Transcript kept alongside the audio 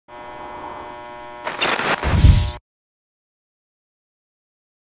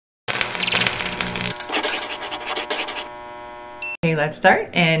Okay, let's start.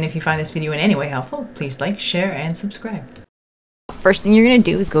 And if you find this video in any way helpful, please like, share, and subscribe. First thing you're going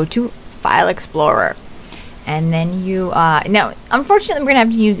to do is go to File Explorer. And then you, now, unfortunately, we're going to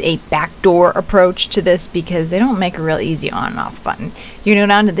have to use a backdoor approach to this because they don't make a real easy on and off button. You're going to go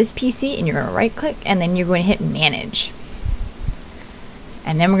down to this PC and you're going to right click and then you're going to hit Manage.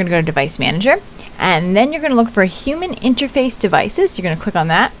 And then we're going to go to Device Manager. And then you're going to look for Human Interface Devices. You're going to click on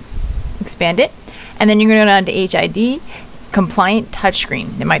that, expand it. And then you're going to go down to HID, Compliant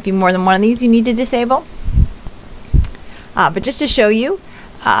Touchscreen. There might be more than one of these you need to disable. But just to show you,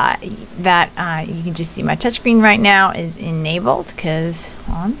 that you can just see my touchscreen right now is enabled because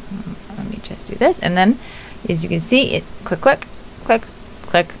let me just do this, and then as you can see it click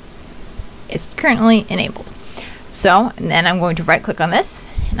it's currently enabled. So and then I'm going to right click on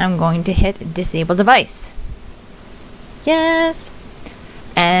this and I'm going to hit disable device. Yes,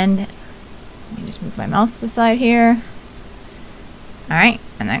 and let me just move my mouse aside here. Alright,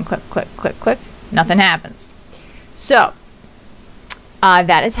 and then click, nothing happens. So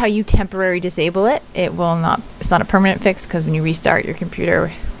that is how you temporarily disable it. It's not a permanent fix because when you restart your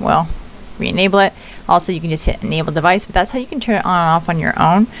computer, well, re-enable it. Also, you can just hit enable device, but that's how you can turn it on and off on your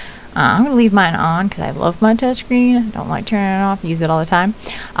own. I'm going to leave mine on because I love my touchscreen. I don't like turning it off, use it all the time.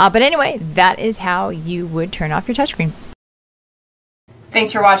 But anyway, that is how you would turn off your touchscreen.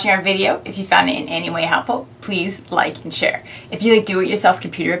 Thanks for watching our video. If you found it in any way helpful, please like and share. If you like do-it-yourself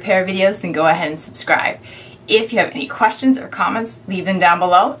computer repair videos, then go ahead and subscribe. If you have any questions or comments, leave them down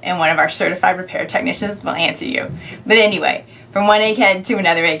below and one of our certified repair technicians will answer you. But anyway, from one egghead to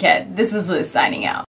another egghead, this is Liz signing out.